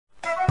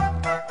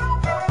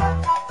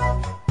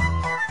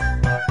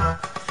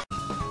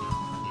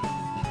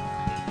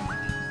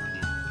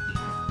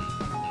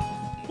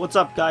What's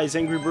up guys,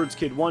 Angry Birds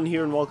Kid 1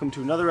 here and welcome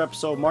to another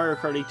episode of Mario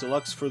Kart 8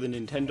 Deluxe for the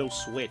Nintendo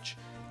Switch.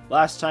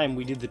 Last time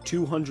we did the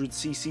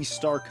 200cc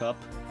Star Cup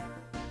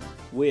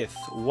with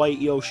White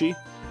Yoshi.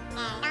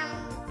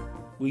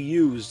 We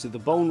used the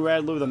Bone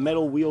Rattler, the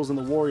Metal Wheels, and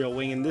the Wario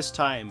Wing, and this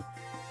time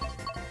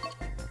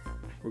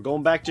we're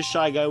going back to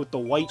Shy Guy with the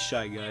White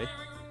Shy Guy.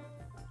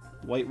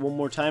 White one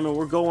more time, and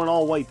we're going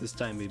all white this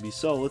time, baby.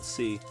 So, let's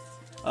see.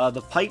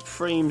 The pipe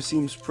frame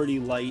seems pretty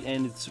light,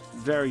 and it's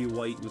very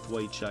white with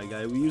White Shy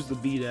Guy. We used the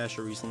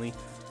B-Dasher recently.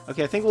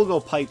 Okay, I think we'll go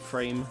pipe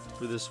frame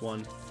for this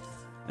one.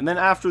 And then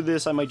after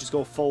this, I might just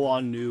go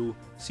full-on new,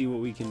 see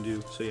what we can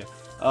do. So,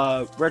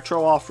 yeah.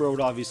 Retro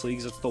Off-Road, obviously,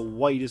 because it's the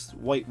whitest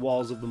white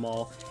walls of them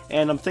all.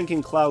 And I'm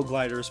thinking Cloud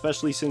Glider,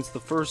 especially since the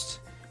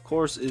first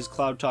course is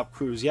Cloud Top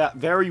Cruise. Yeah,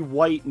 very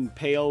white and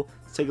pale.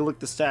 Let's take a look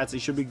at the stats. They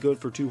should be good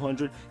for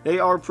 200. They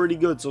are pretty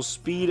good, so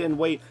speed and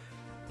weight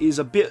is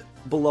a bit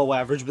below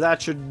average, but that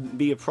shouldn't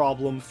be a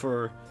problem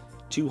for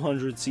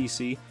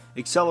 200cc.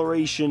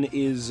 Acceleration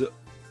is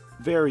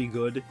very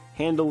good.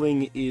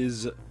 Handling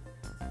is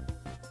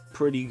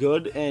pretty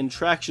good, and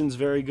traction's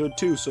very good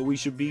too, so we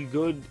should be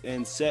good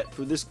and set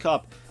for this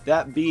cup,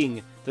 that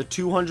being the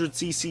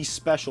 200cc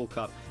Special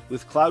Cup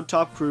with Cloud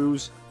Top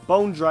Cruise,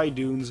 Bone Dry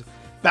Dunes,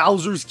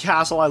 Bowser's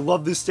Castle, I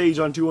love this stage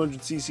on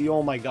 200cc,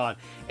 oh my god,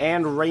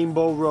 and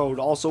Rainbow Road,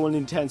 also an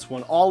intense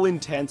one. All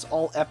intense,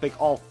 all epic,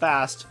 all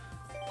fast.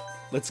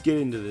 Let's get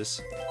into this.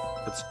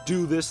 Let's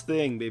do this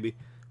thing, baby.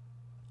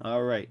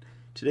 Alright,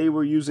 today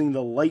we're using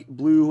the light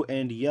blue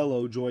and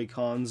yellow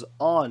Joy-Cons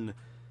on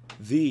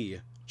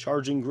the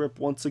charging grip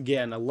once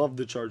again. I love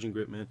the charging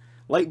grip, man.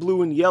 Light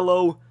blue and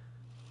yellow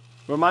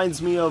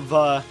reminds me of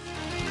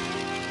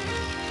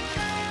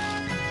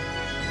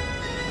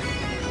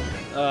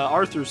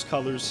Arthur's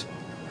Colors.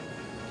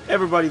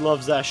 Everybody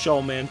loves that show,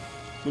 man.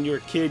 When you're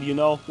a kid, you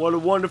know. What a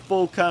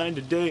wonderful kind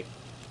of day.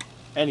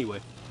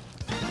 Anyway.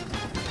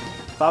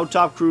 Cloud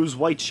Top Cruise,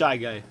 White Shy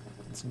Guy.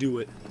 Let's do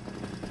it.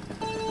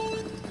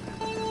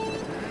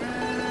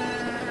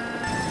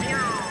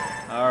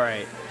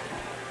 Alright.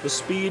 The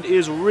speed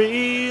is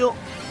real.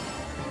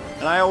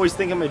 And I always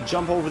think I'm going to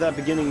jump over that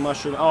beginning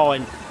mushroom. Oh,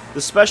 and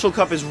the Special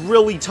Cup is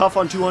really tough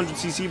on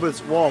 200cc, but it's,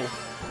 whoa.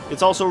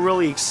 It's also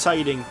really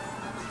exciting.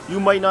 You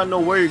might not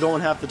know where you're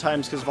going half the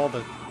times because of all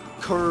the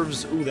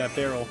curves. Ooh, that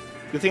barrel.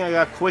 Good thing I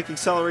got quick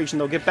acceleration,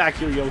 though. Get back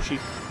here, Yoshi.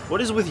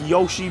 What is with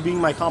Yoshi being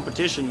my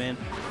competition, man?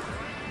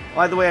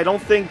 By the way, I don't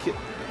think...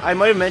 I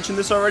might have mentioned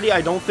this already. I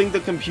don't think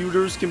the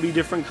computers can be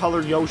different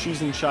colored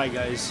Yoshis and Shy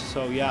Guys.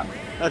 So, yeah.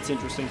 That's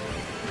interesting.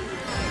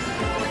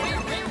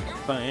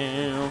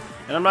 And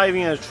I'm not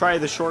even going to try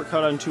the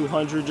shortcut on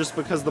 200 just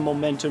because the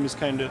momentum is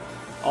kind of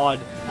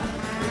odd.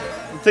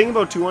 The thing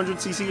about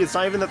 200cc, it's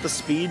not even that the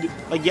speed...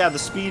 Like, yeah, the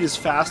speed is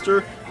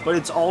faster, but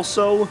it's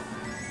also...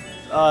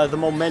 the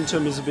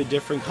momentum is a bit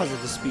different because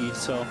of the speed.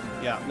 So,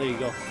 yeah, there you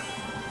go.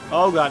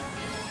 Oh, God.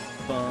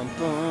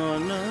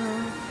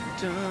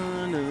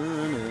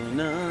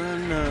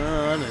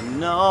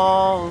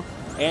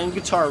 And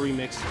guitar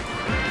remix.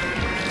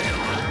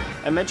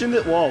 I mentioned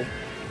that. Whoa.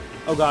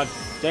 Oh god.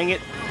 Dang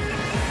it.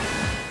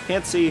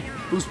 Can't see.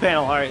 Boost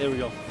panel. Alright, there we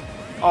go.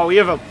 Oh, we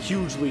have a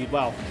huge lead.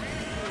 Wow.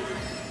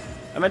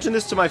 I mentioned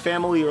this to my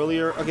family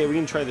earlier. Okay, we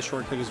can try the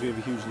shortcut because we have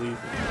a huge lead.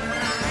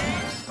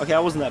 Okay,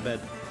 that wasn't that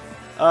bad.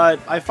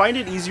 I find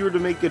it easier to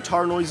make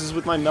guitar noises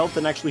with my mouth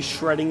than actually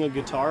shredding a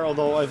guitar,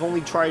 although I've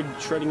only tried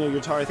shredding a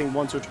guitar I think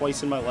once or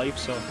twice in my life,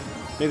 so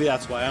maybe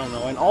that's why, I don't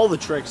know. And all the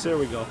tricks, there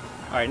we go.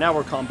 Alright, now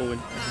we're comboing.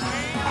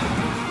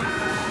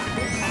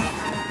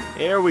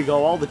 There we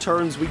go, all the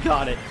turns, we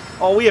got it.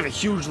 Oh, we have a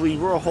huge lead.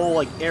 We're a whole,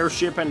 like,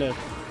 airship and a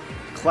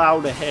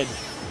cloud ahead.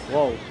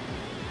 Whoa.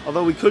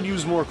 Although we could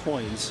use more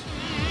coins.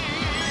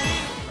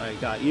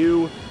 Alright, got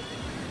you.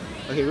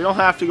 Okay, we don't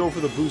have to go for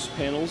the boost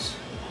panels.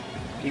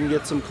 You can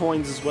get some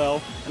coins as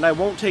well. And I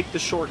won't take the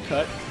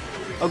shortcut.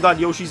 Oh god,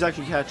 Yoshi's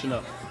actually catching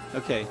up.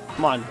 Okay,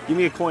 come on. Give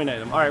me a coin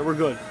item. Alright, we're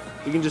good.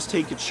 We can just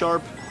take it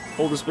sharp.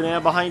 Hold this banana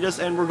behind us,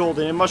 and we're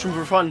golden. And mushroom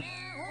for fun.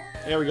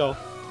 There we go.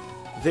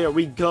 There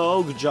we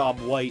go. Good job,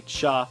 White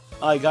Sha.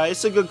 Alright, guys,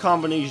 it's a good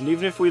combination.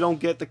 Even if we don't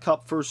get the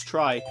cup first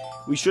try,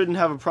 we shouldn't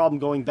have a problem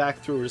going back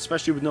through it,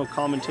 especially with no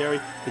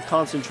commentary, the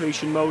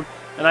concentration mode.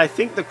 And I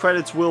think the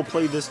credits will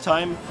play this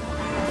time.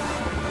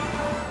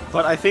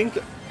 But I think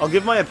I'll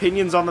give my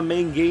opinions on the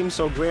main game,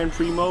 so Grand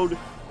Prix mode,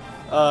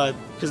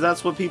 because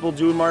that's what people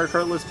do in Mario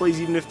Kart Let's Plays,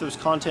 even if there's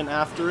content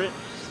after it,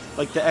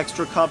 like the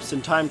extra cups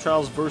and time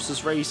trials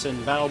versus race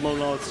and battle mode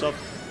and all that stuff.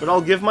 But I'll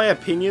give my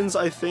opinions,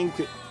 I think,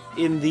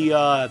 in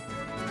the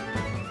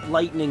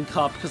Lightning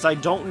Cup, because I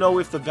don't know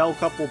if the Bell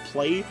Cup will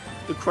play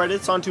the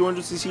credits on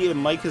 200cc. It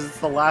might, because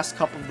it's the last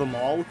cup of them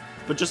all.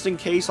 But just in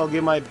case, I'll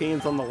give my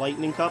opinions on the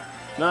Lightning Cup.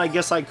 Then I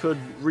guess I could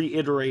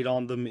reiterate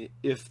on them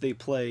if they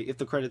play, if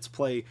the credits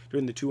play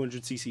during the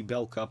 200cc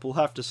Bell Cup. We'll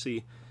have to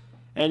see.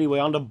 Anyway,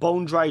 on to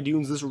Bone Dry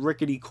Dunes, this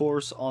rickety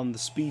course on the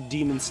Speed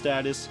Demon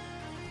status.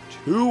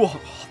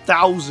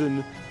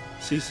 2,000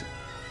 cc.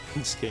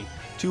 Just kidding.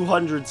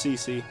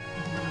 200cc.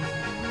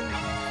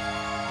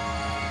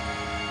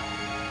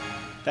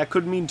 That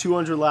could mean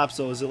 200 laps,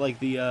 though. Is it like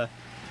the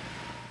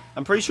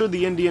I'm pretty sure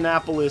the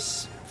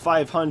Indianapolis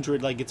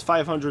 500, like, it's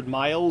 500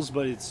 miles,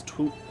 but it's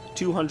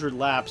 200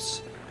 laps,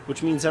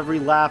 which means every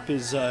lap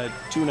is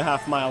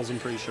 2.5 miles, I'm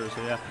pretty sure,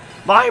 so yeah.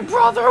 My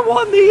brother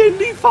won the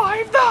Indy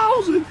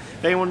 5000!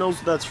 If anyone knows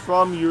what that's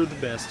from, you're the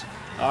best.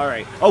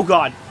 Alright. Oh,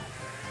 God.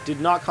 Did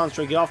not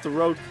concentrate. Get off the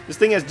road. This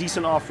thing has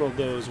decent off-road,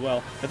 though, as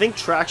well. I think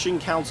traction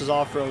counts as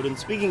off-road, and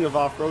speaking of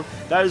off-road,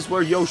 that is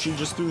where Yoshi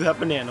just threw that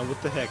banana. What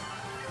the heck?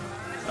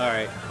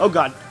 Alright. Oh,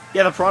 God.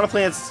 Yeah, the Piranha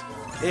Plants,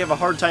 they have a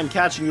hard time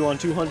catching you on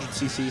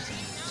 200cc,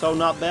 so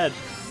not bad.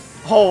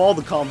 Oh, all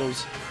the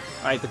combos.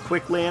 Alright, the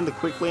quick land,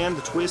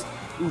 the twist.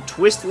 Ooh,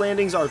 twist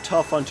landings are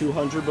tough on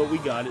 200, but we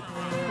got it.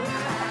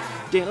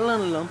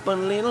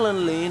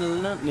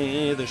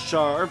 The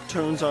sharp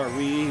turns are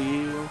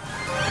real.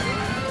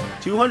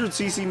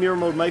 200cc mirror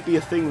mode might be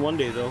a thing one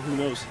day, though. Who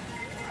knows?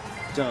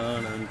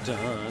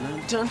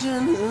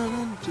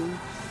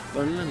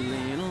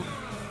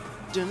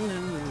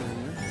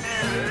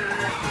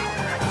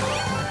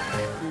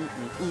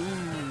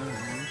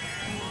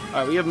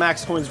 Alright, we have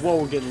max coins while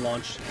we're getting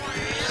launched.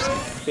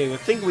 Okay, I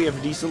think we have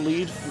a decent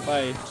lead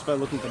just by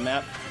looking at the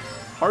map.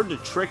 Hard to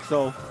trick,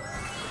 though,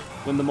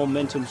 when the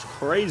momentum's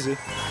crazy.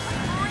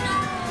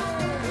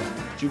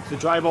 Juke the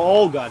driver.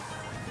 Oh, God.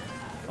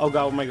 Oh,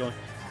 God, where am I going?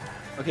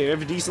 Okay, we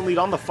have a decent lead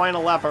on the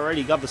final lap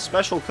already. Got the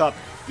special cup.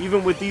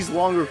 Even with these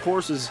longer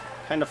courses,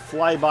 kind of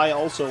fly by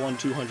also on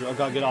 200. Oh,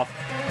 God, get off.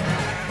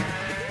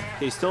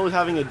 Okay, still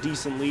having a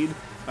decent lead.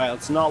 Alright,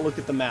 let's not look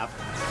at the map.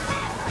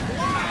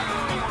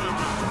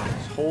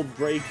 Just hold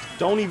brake.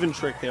 Don't even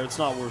trick there. It's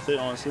not worth it,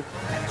 honestly.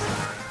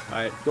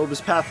 Alright, go this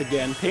path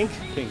again. Pink?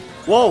 Pink.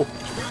 Whoa!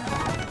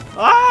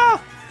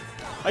 Ah!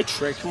 I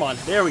tricked. Come on.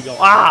 There we go.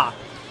 Ah!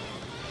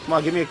 Come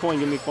on, give me a coin.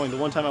 Give me a coin. The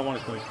one time I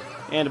want a coin.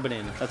 And a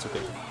banana. That's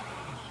okay.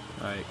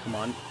 Alright, come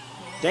on.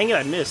 Dang it,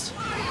 I missed.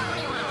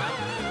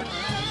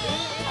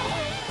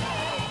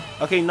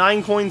 Okay,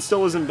 9 coins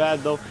still isn't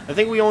bad, though. I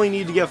think we only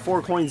need to get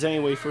 4 coins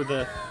anyway for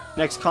the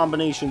next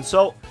combination.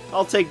 So,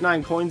 I'll take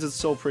 9 coins. It's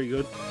still pretty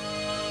good.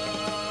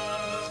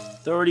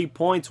 30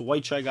 points,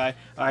 White Shy Guy.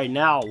 Alright,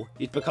 now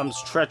it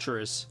becomes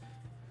treacherous.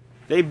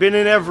 They've been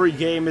in every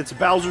game. It's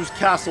Bowser's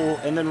Castle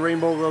and then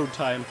Rainbow Road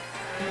time.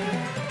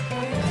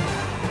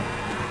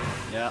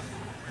 Yeah.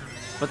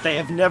 But they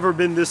have never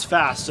been this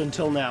fast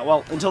until now.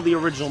 Well, until the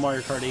original Mario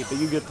Kart 8, but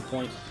you get the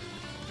point.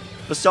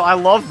 But still, I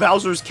love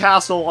Bowser's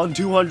Castle on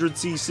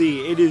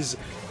 200cc. It is...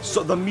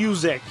 so the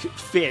music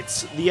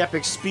fits. The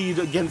epic speed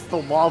against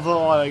the lava.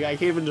 I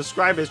can't even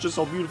describe it. It's just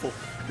so beautiful.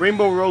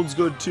 Rainbow Road's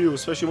good, too.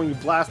 Especially when you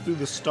blast through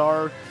the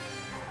star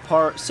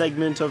part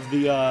segment of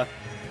the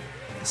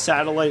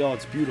satellite. Oh,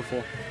 it's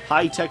beautiful.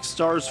 High-tech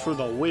stars for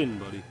the win,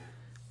 buddy.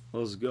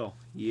 Let's go.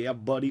 Yeah,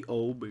 buddy.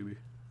 Oh, baby.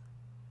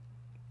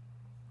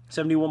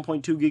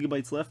 71.2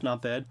 gigabytes left,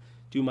 not bad.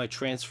 Do my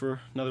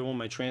transfer, another one of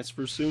my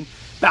transfers soon.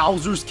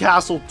 Bowser's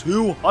Castle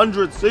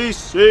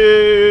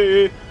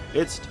 200cc!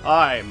 It's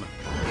time.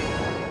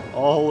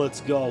 Oh,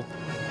 let's go.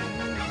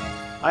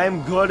 I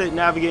am good at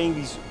navigating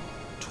these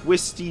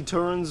twisty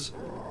turns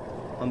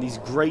on these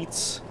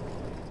grates.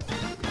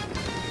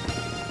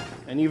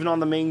 And even on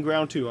the main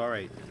ground too,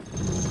 alright.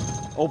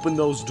 Open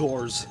those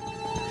doors.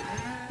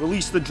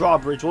 Release the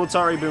drawbridge. Well, it's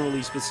already been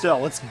released, but still,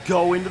 let's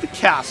go into the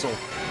castle.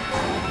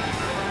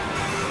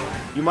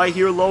 You might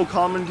hear low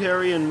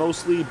commentary and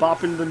mostly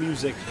bopping the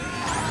music.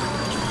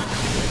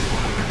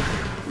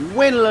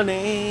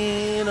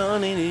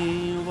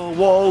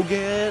 Whoa,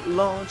 get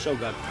launched. Oh,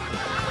 God.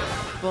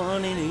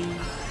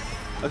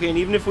 Okay, and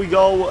even if we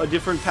go a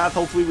different path,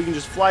 hopefully we can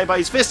just fly by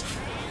his fist.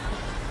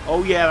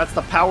 Oh, yeah, that's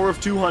the power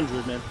of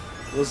 200, man.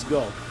 Let's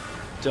go.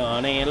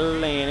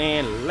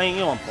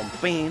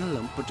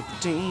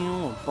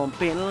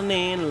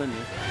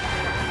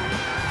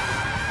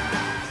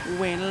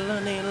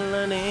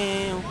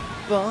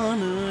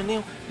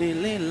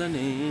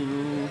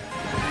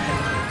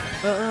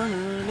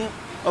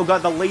 Oh,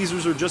 God, the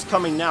lasers are just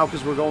coming now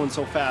because we're going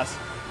so fast.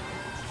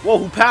 Whoa,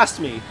 who passed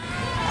me?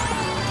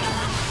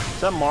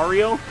 Is that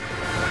Mario?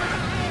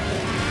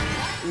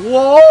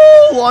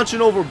 Whoa!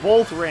 Launching over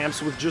both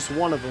ramps with just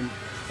one of them.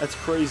 That's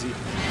crazy.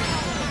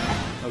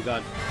 Oh,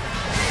 God.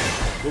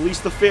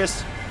 Release the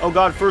fist. Oh,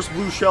 God, first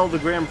blue shell of the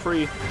Grand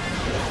Prix.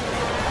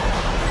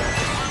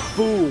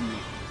 Boom.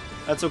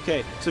 That's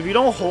okay. So if you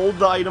don't hold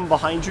the item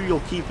behind you, you'll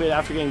keep it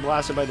after getting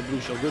blasted by the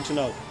blue shell. Good to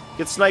know.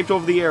 Get sniped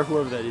over the air,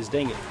 whoever that is.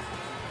 Dang it.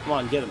 Come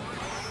on, get him.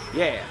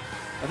 Yeah.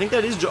 I think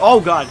that is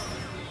oh, God.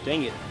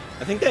 Dang it.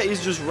 I think that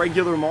is just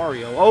regular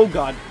Mario. Oh,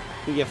 God.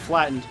 We get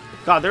flattened.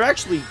 God, they're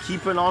actually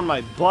keeping on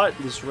my butt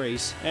this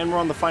race. And we're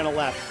on the final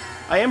lap.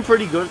 I am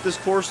pretty good at this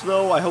course,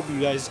 though. I hope you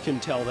guys can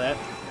tell that.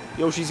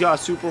 Yoshi's got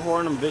a super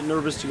horn. I'm a bit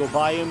nervous to go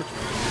by him.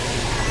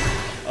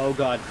 Oh,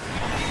 God.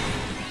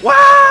 Wow!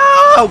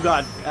 Oh,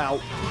 God.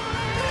 Ow.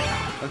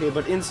 Okay,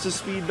 but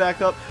insta-speed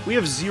back up. We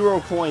have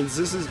 0 coins.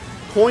 This is,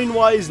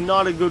 coin-wise,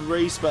 not a good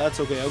race, but that's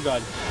okay. Oh,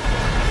 God.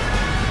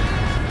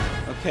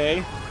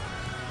 Okay.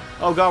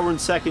 Oh, God, we're in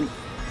second.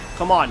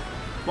 Come on.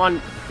 Come on.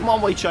 Come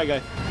on, White Shy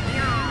Guy.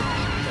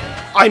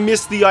 I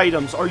missed the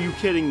items. Are you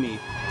kidding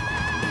me?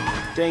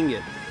 Dang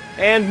it.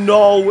 And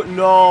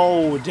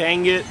no,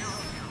 dang it.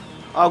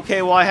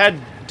 Okay, well,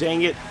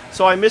 dang it.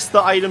 So I missed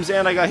the items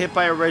and I got hit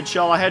by a red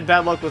shell. I had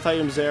bad luck with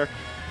items there.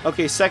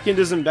 Okay, second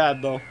isn't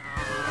bad, though.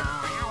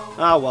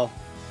 Ah, well.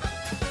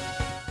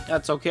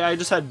 That's okay, I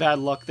just had bad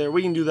luck there.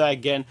 We can do that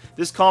again.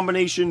 This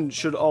combination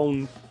should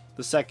own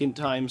the second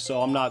time,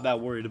 so I'm not that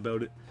worried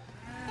about it.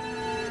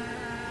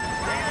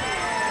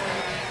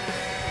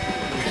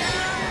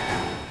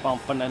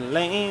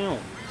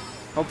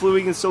 Hopefully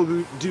we can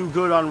still do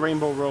good on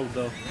Rainbow Road,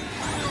 though.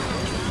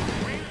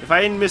 If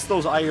I didn't miss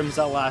those items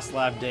that last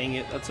lap, dang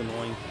it, that's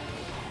annoying.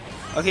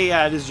 Okay,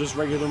 yeah, it is just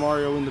regular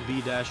Mario in the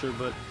B-Dasher,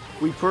 but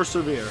we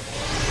persevere.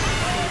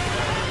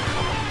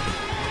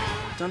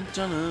 Dun,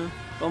 dun,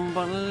 you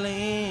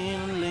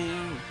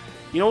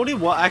know what it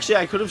was? Actually,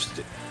 I could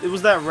have... It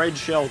was that red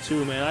shell,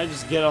 too, man. I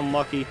just get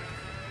unlucky.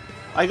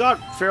 I got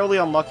fairly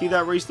unlucky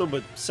that race, though,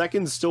 but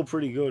second's still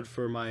pretty good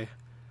for my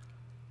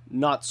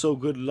not so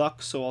good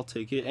luck, so I'll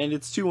take it. And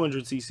it's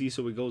 200cc,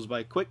 so it goes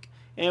by quick.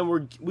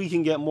 And we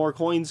can get more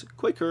coins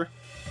quicker,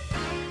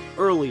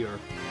 earlier.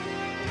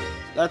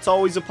 That's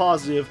always a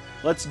positive.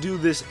 Let's do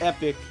this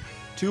epic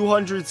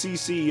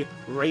 200cc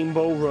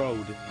Rainbow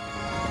Road.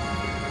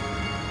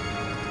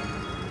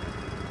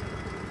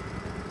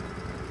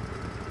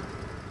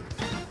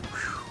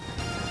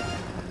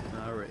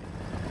 Alright.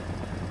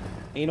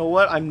 You know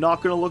what? I'm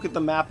not going to look at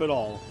the map at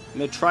all. I'm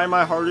going to try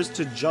my hardest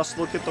to just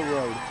look at the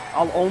road.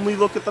 I'll only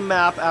look at the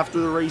map after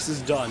the race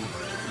is done.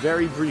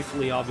 Very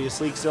briefly,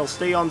 obviously, because it'll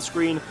stay on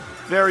screen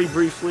very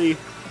briefly.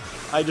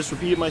 I just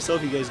repeated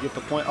myself, you guys get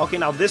the point. Okay,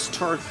 now this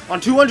turn, on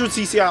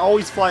 200cc, I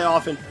always fly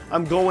off, and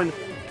I'm going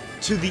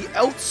to the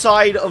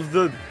outside of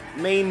the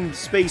main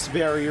space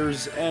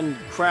barriers and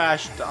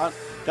crashed.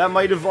 That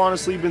might have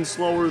honestly been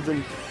slower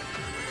than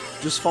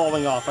just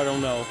falling off, I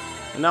don't know.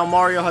 And now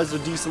Mario has a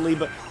decent lead,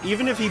 but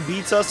even if he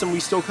beats us and we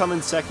still come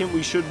in second,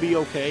 we should be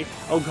okay.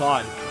 Oh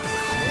god.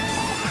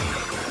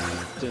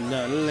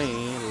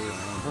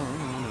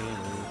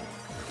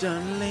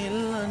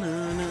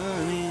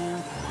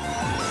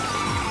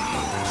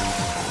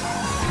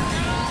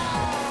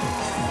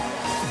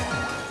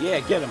 Yeah,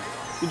 get him.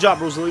 Good job,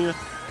 Rosalina.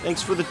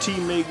 Thanks for the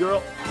teammate,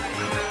 girl.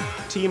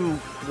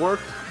 Teamwork?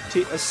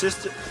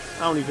 Assistant?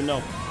 I don't even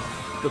know.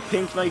 The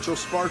pink nitro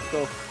spark,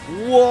 though.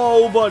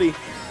 Whoa, buddy.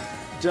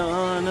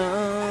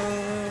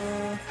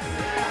 Dun-na.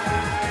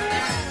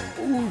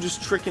 Ooh,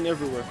 just tricking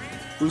everywhere.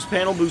 Boost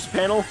panel, boost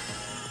panel.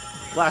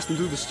 Blasting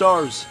through the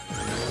stars.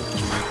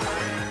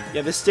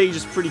 Yeah, this stage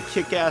is pretty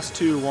kick-ass,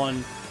 too,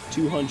 on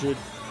 200.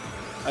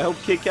 I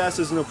hope kick-ass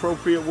is an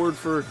appropriate word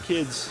for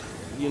kids.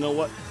 You know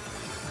what?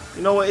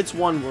 You know what? It's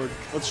one word.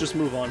 Let's just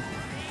move on.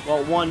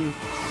 Well, one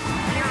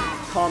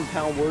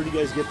compound word. You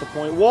guys get the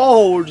point.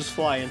 Whoa, we're just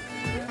flying.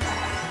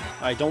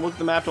 Alright, don't look at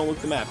the map. Don't look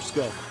at the map. Just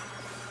go.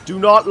 Do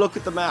not look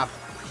at the map.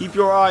 Keep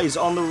your eyes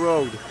on the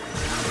road.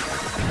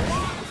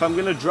 If I'm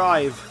gonna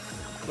drive,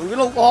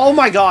 oh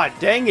my god,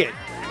 dang it.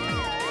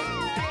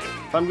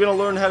 If I'm gonna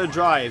learn how to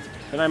drive,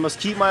 then I must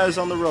keep my eyes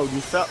on the road.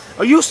 You fell.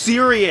 Are you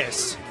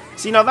serious?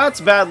 See, now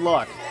that's bad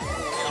luck.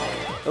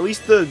 At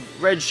least the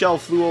red shell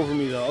flew over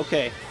me, though.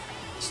 Okay.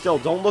 Still,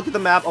 don't look at the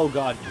map. Oh,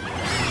 God.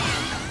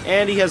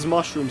 And he has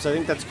mushrooms. I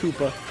think that's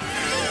Koopa.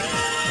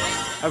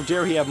 How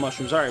dare he have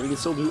mushrooms. Alright, we can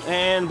still do...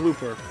 And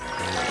blooper.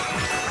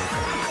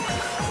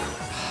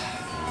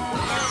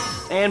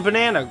 And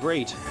banana.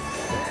 Great.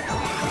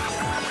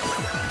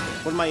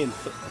 What am I in?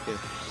 Okay.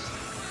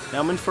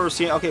 Now I'm in first.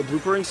 Yeah, okay,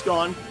 blooper ring's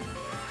gone.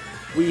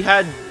 We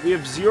have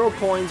 0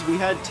 coins. We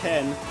had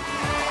 10.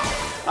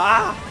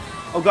 Ah!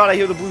 Oh, God, I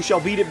hear the blue shell.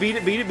 Beat it, beat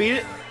it, beat it, beat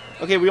it.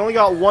 Okay, we only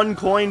got 1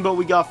 coin, but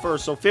we got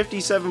first, so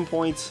 57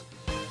 points.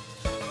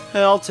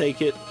 I'll take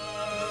it.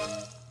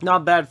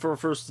 Not bad for a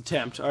first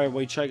attempt. Alright,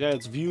 wait, check out.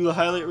 Let's view the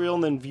highlight reel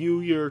and then view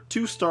your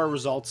 2-star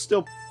results.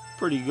 Still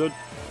pretty good,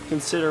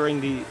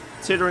 considering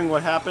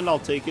what happened. I'll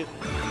take it.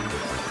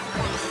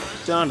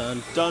 Dun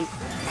dun dun.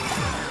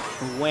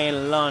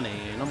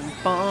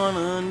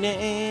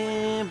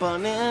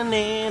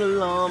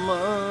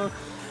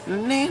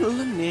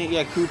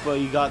 Yeah,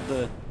 Koopa, you got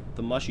the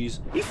mushies.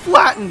 He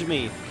flattened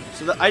me!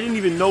 So that I didn't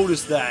even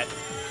notice that.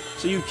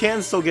 So you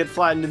can still get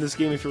flattened in this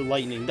game if you're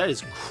lightning. That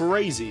is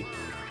crazy.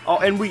 Oh,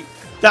 and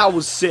that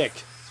was sick.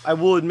 I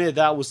will admit,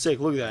 that was sick.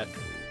 Look at that.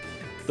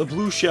 The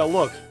blue shell,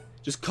 look.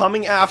 Just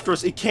coming after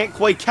us. It can't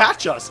quite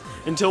catch us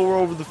until we're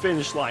over the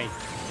finish line.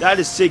 That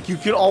is sick. You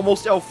can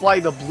almost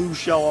outfly the blue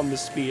shell on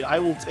this speed. I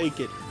will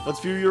take it. Let's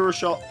view your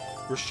results.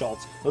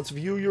 Let's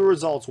view your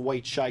results,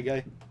 white shy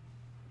guy.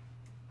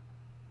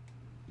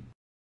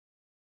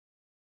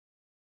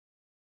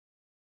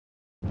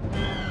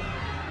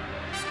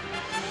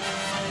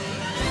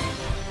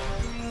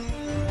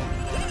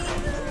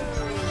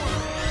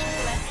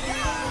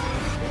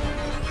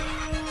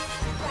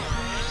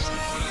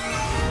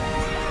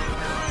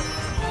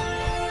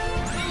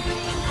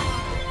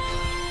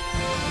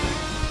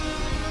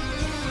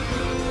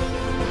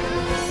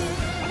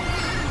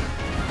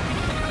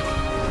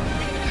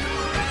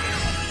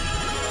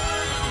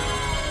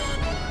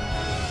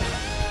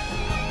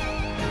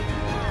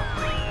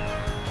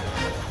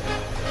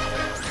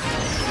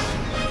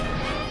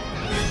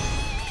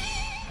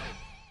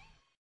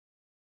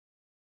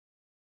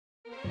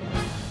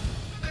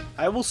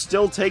 I will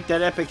still take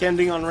that epic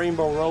ending on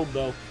Rainbow Road,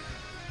 though.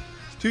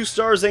 2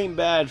 stars ain't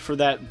bad for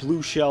that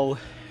blue shell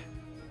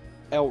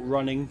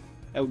outdriving.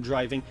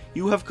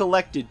 You have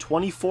collected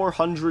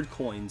 2,400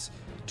 coins.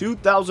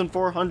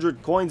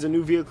 2,400 coins. A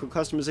new vehicle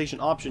customization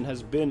option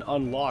has been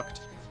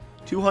unlocked.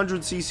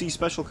 200cc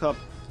Special Cup,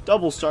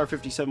 double star,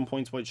 57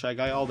 points, White Shy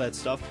Guy, all that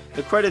stuff.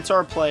 The credits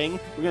are playing.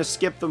 We're going to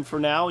skip them for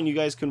now, and you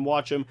guys can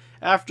watch them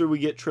after we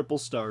get triple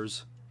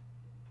stars.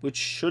 Which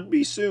should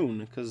be soon,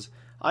 because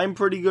I'm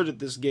pretty good at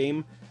this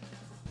game.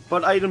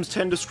 But items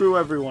tend to screw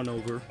everyone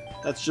over.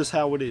 That's just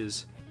how it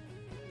is.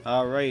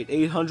 Alright,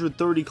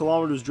 830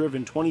 kilometers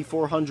driven,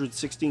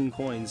 2,416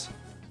 coins.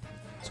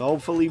 So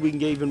hopefully we can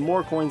get even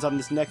more coins on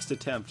this next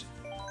attempt.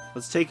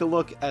 Let's take a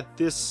look at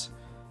this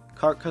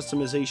kart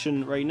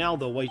customization right now,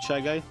 though, White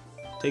Shy Guy.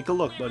 Take a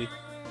look, buddy.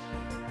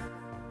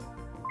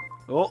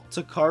 Oh, it's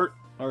a kart.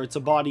 Or it's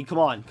a body. Come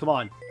on, come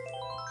on.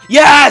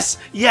 Yes!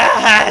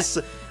 Yes!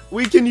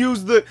 We can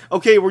use the...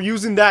 Okay, we're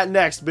using that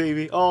next,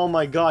 baby. Oh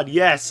my god,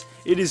 yes.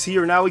 It is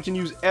here. Now we can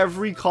use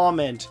every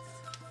comment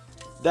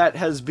that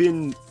has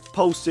been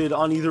posted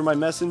on either my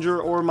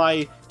Messenger or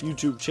my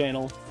YouTube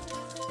channel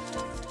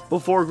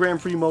before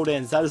Grand Prix mode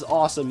ends. That is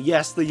awesome.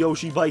 Yes, the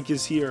Yoshi bike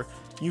is here.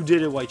 You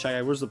did it, White Shy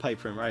Guy. Where's the pipe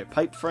frame? Alright,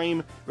 pipe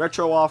frame,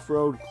 retro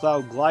off-road,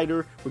 cloud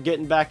glider. We're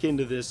getting back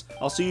into this.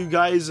 I'll see you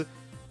guys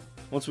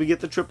once we get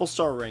the triple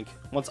star rank.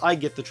 Once I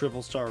get the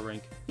triple star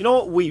rank. You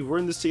know what? We're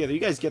in this together. You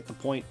guys get the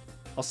point.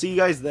 I'll see you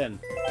guys then.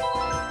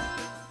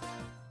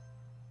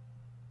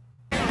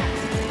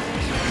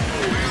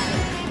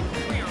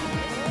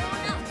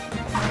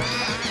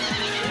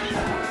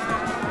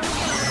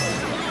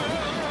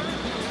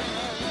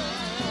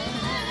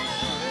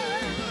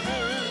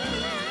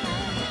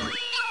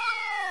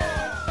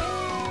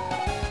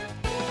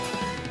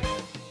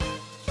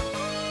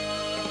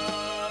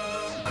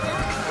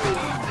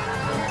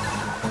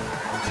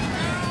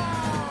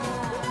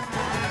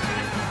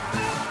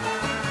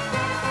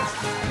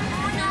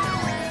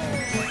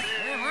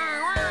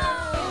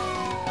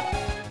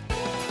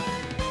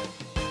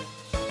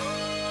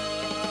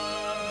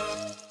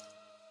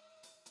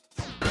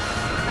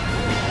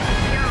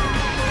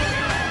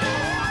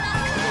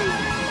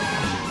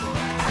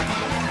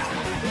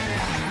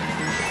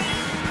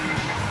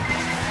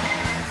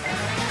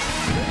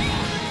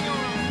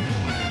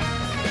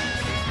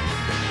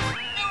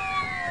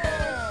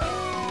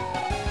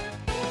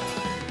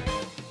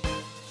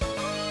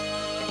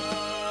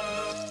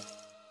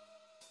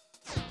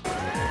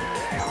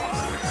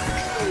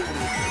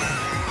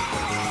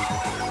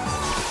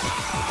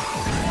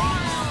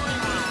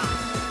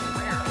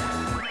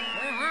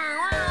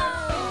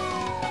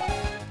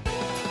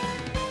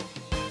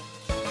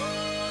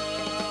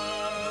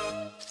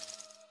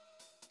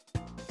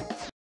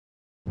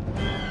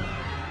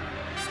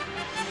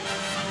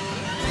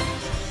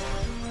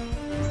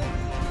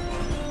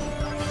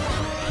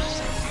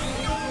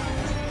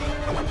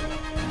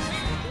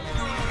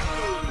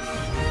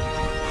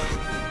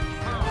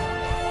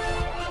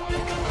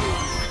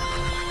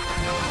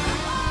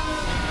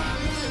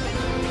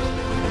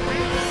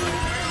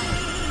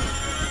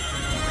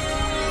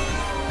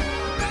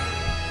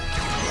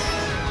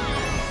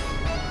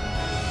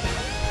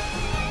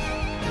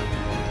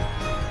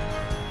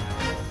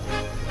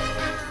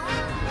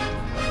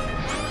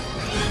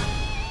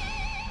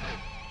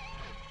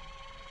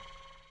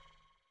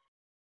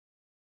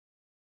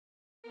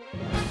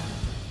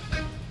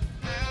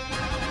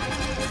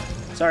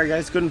 Sorry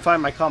guys, couldn't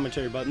find my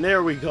commentary button.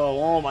 There we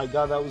go. Oh my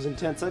god, that was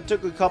intense. That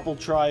took a couple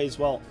tries.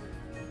 Well,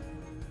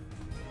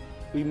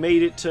 we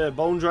made it to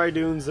Bone Dry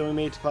Dunes, then we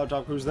made it to Cloud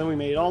Top Cruise, then we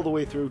made it all the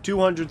way through.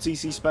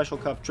 200cc Special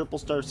Cup, triple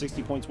star,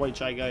 60 points, White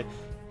Shy Guy.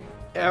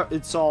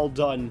 It's all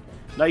done.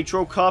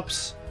 Nitro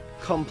Cups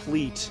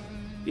complete.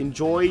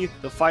 Enjoy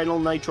the final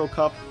Nitro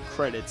Cup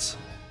credits.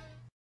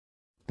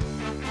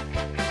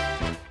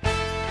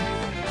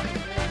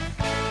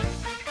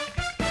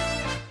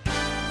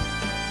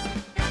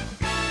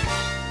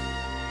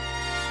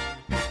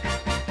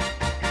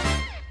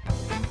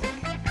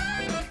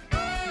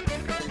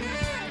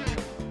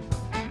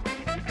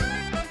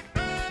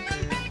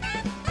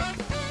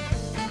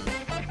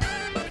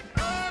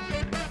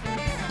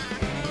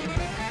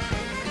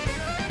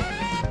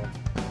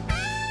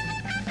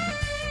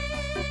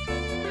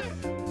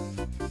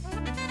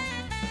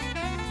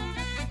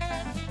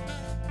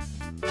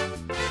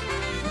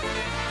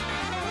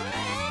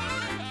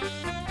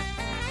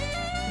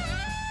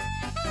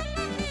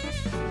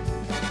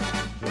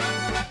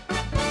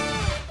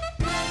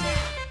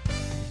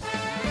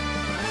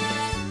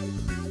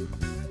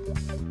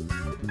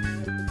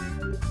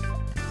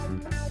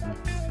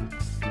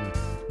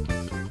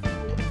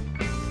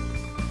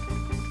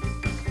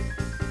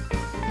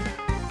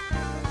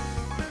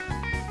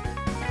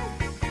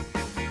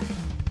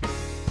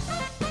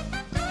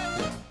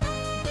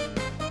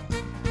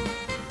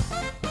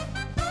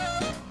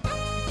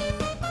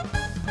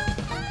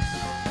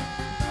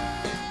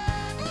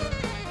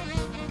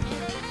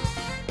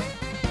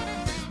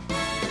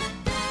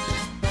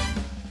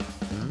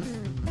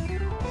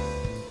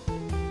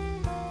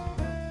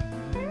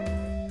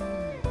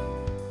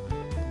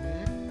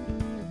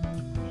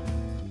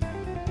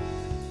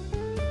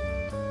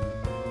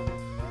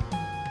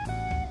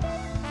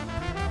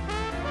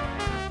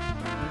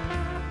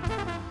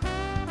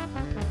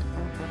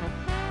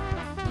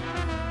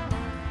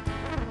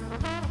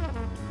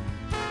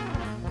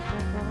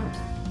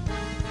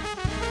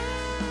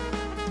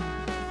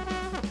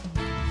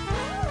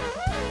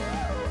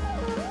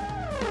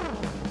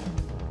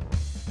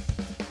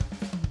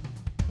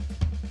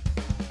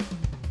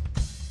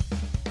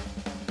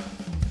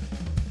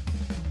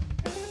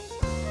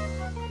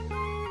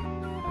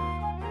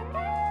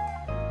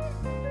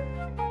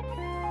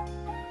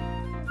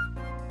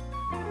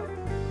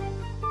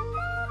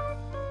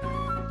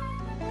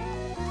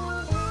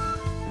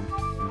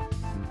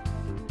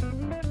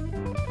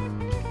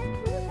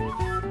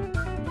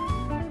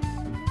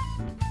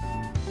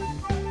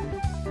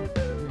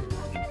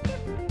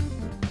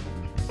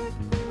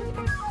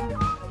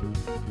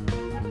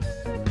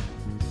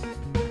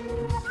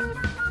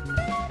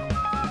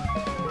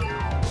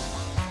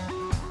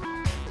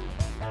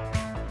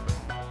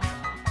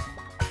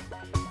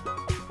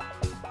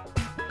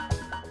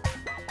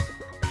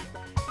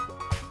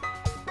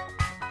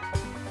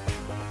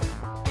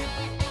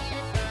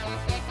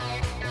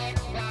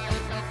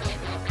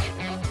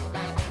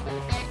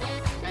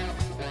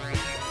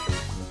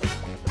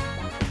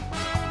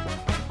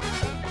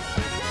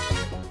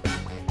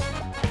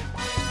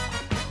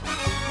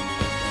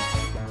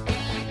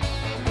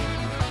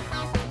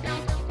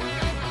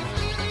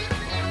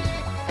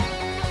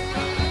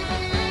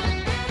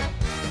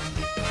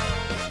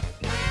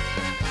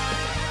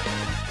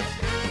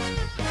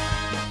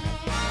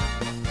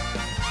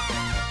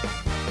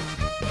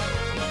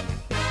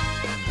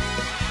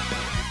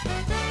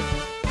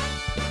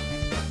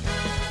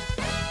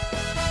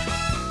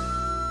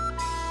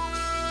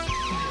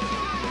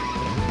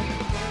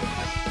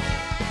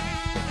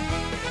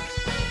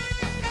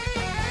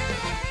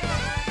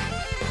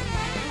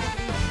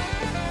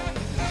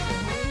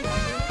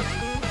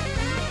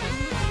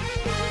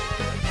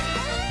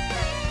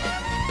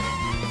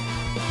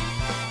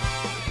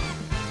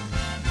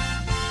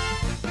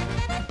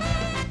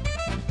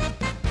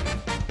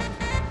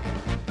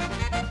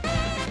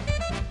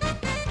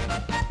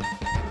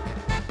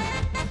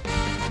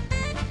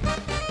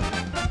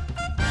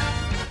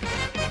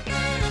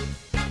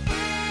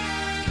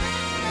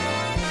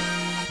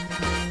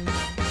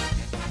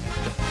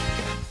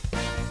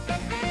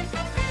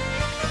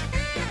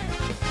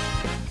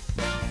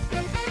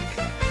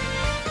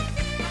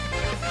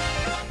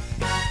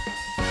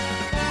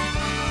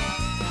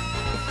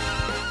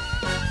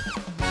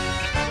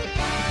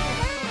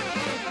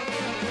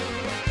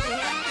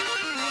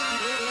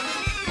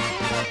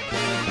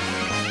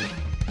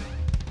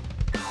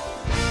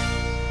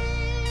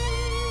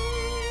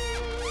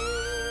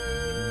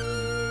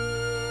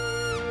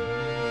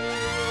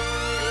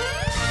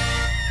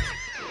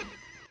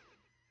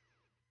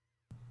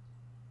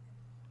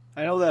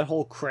 I know that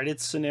whole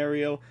credits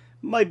scenario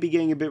might be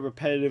getting a bit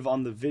repetitive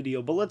on the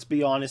video, but let's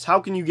be honest, how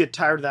can you get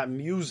tired of that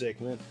music,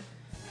 man?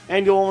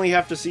 And you'll only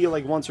have to see it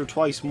like once or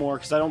twice more,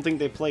 because I don't think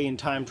they play in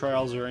time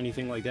trials or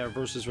anything like that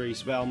versus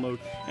race battle mode.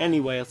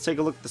 Anyway, let's take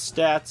a look at the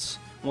stats.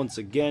 Once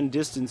again,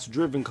 distance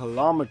driven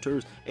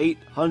kilometers,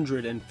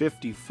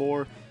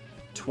 854,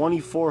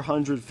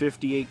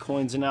 2,458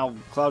 coins, and now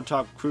Cloud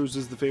Top Cruise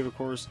is the favorite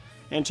course,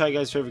 and Chai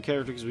Guy's favorite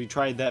character, because we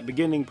tried that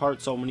beginning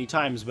part so many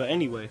times. But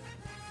anyway,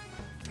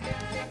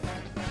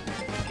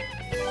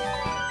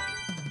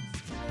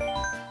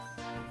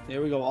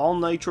 there we go, all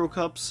Nitro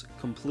Cups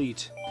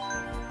complete.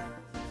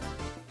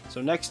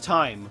 So next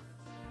time,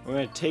 we're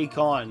going to take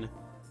on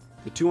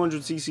the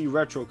 200cc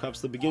Retro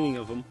Cups, the beginning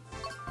of them,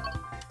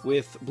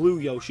 with Blue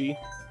Yoshi,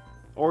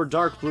 or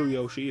Dark Blue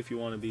Yoshi if you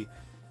want to be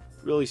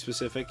really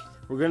specific.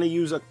 We're going to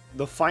use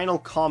the final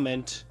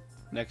comment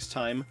next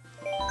time.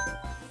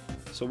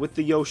 So with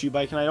the Yoshi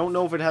bike, and I don't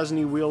know if it has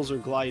any wheels or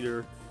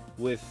glider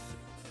with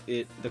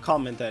it, the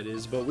comment that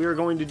is, but we are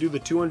going to do the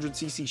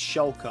 200cc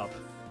Shell Cup.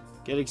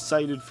 Get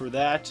excited for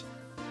that.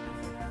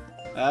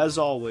 As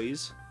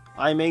always,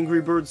 I'm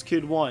Angry Birds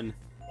Kid 1,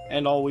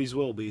 and always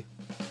will be.